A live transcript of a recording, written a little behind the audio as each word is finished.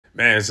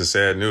Man, it's a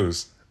sad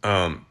news.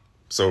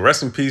 So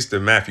rest in peace to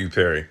Matthew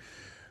Perry.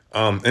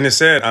 And it's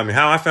sad. I mean,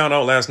 how I found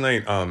out last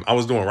night, I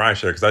was doing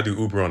rideshare because I do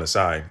Uber on the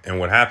side. And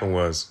what happened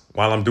was,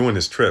 while I'm doing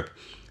this trip,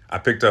 I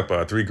picked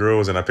up three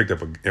girls and I picked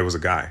up, it was a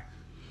guy.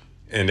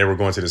 And they were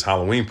going to this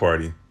Halloween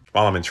party.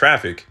 While I'm in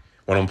traffic,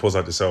 one of them pulls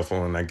out the cell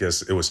phone. And I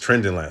guess it was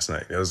trending last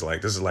night. It was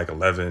like, this is like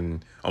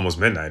 11, almost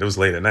midnight. It was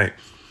late at night.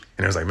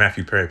 And it was like,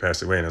 Matthew Perry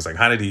passed away. And I was like,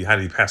 how did he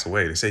pass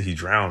away? They say he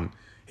drowned.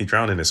 He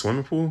drowned in a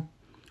swimming pool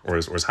or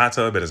his hot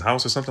tub at his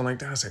house or something like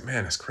that. I was like,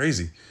 man, that's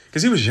crazy.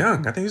 Because he was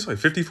young. I think he was like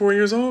 54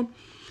 years old.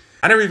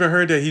 I never even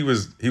heard that he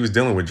was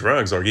dealing with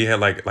drugs or he had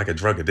like a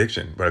drug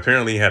addiction. But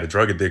apparently he had a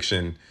drug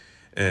addiction.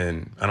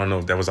 And I don't know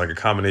if that was like a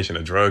combination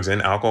of drugs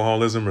and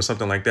alcoholism or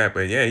something like that.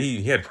 But yeah,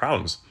 he had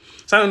problems.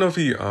 So I don't know if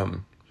he, I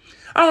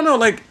don't know.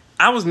 Like,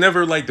 I was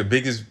never like the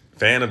biggest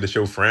fan of the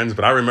show Friends,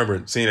 but I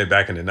remember seeing it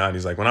back in the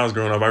 90s. Like when I was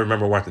growing up, I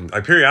remember watching,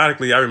 like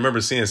periodically, I remember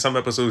seeing some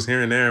episodes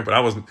here and there, but I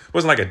wasn't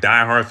like a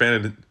diehard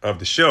fan of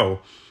the show.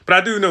 But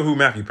I do know who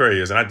Matthew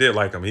Perry is, and I did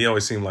like him. He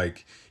always seemed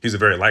like he's a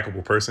very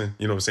likable person,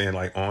 you know what I'm saying,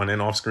 like on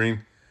and off screen.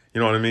 You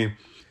know what I mean?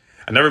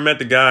 I never met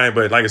the guy,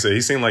 but like I said,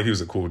 he seemed like he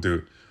was a cool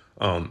dude.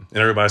 And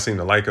everybody seemed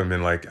to like him,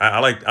 and like I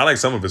like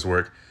some of his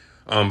work.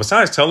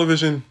 Besides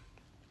television,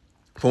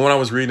 from what I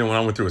was reading when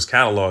I went through his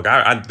catalog,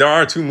 there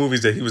are two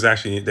movies that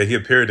he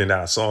appeared in that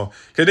I saw.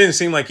 Cause it didn't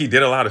seem like he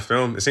did a lot of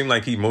film. It seemed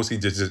like he mostly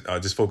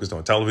just focused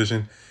on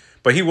television.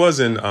 But he was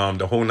in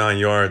The Whole Nine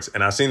Yards,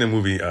 and I seen the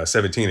movie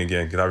 17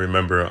 again because I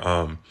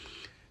remember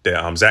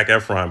that Zac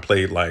Efron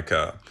played like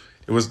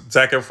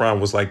Zac Efron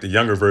was like the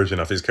younger version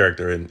of his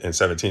character in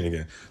 17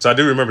 again. So I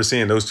do remember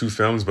seeing those two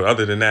films, but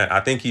other than that,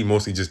 I think he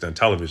mostly just done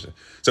television.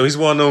 So he's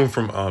well known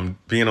from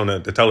being on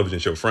the television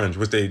show Friends,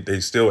 which they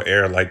still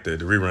air like the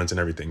reruns and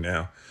everything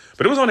now.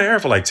 But it was on the air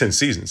for like 10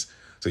 seasons.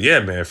 So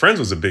yeah, man, Friends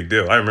was a big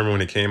deal. I remember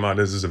when it came out,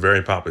 this is a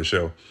very popular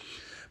show.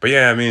 But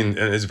yeah, I mean,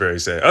 it's very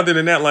sad. Other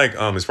than that, like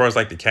as far as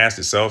like the cast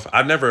itself,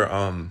 I never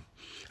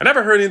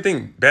heard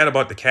anything bad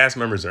about the cast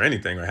members or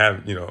anything, or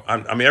have, you know,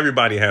 I mean,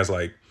 everybody has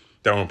like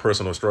their own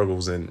personal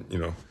struggles and, you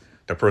know,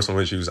 their personal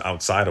issues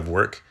outside of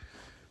work.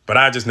 But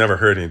I just never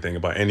heard anything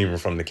about anyone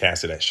from the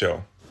cast of that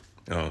show,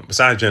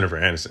 besides Jennifer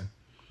Aniston.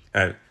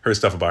 I heard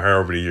stuff about her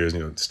over the years, you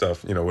know,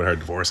 stuff, you know, with her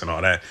divorce and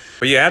all that.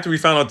 But yeah, after we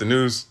found out the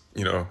news,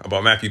 you know,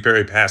 about Matthew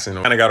Perry passing,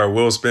 kind of got our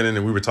wheels spinning,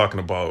 and we were talking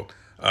about,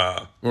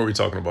 what were we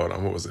talking about?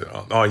 What was it?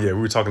 Oh yeah,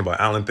 we were talking about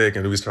Alan Thicke,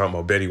 and we was talking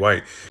about Betty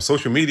White.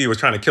 Social media was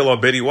trying to kill off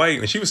Betty White,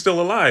 and she was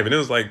still alive. And it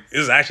was like, it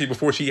was actually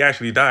before she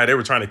actually died. They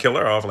were trying to kill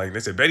her off. Like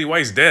they said, Betty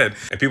White's dead.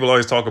 And people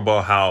always talk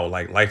about how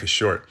like life is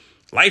short.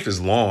 Life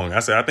is long.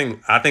 I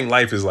think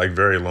life is like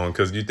very long,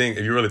 because if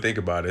you really think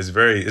about it, it's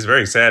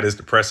very sad. It's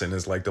depressing.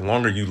 It's like the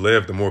longer you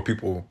live, the more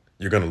people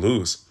you're gonna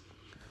lose.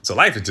 So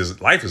life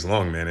is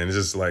long, man. And it's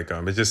just like,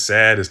 it's just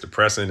sad. It's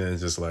depressing. And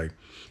it's just like,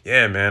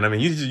 yeah, man. I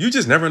mean, you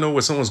just never know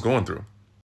what someone's going through.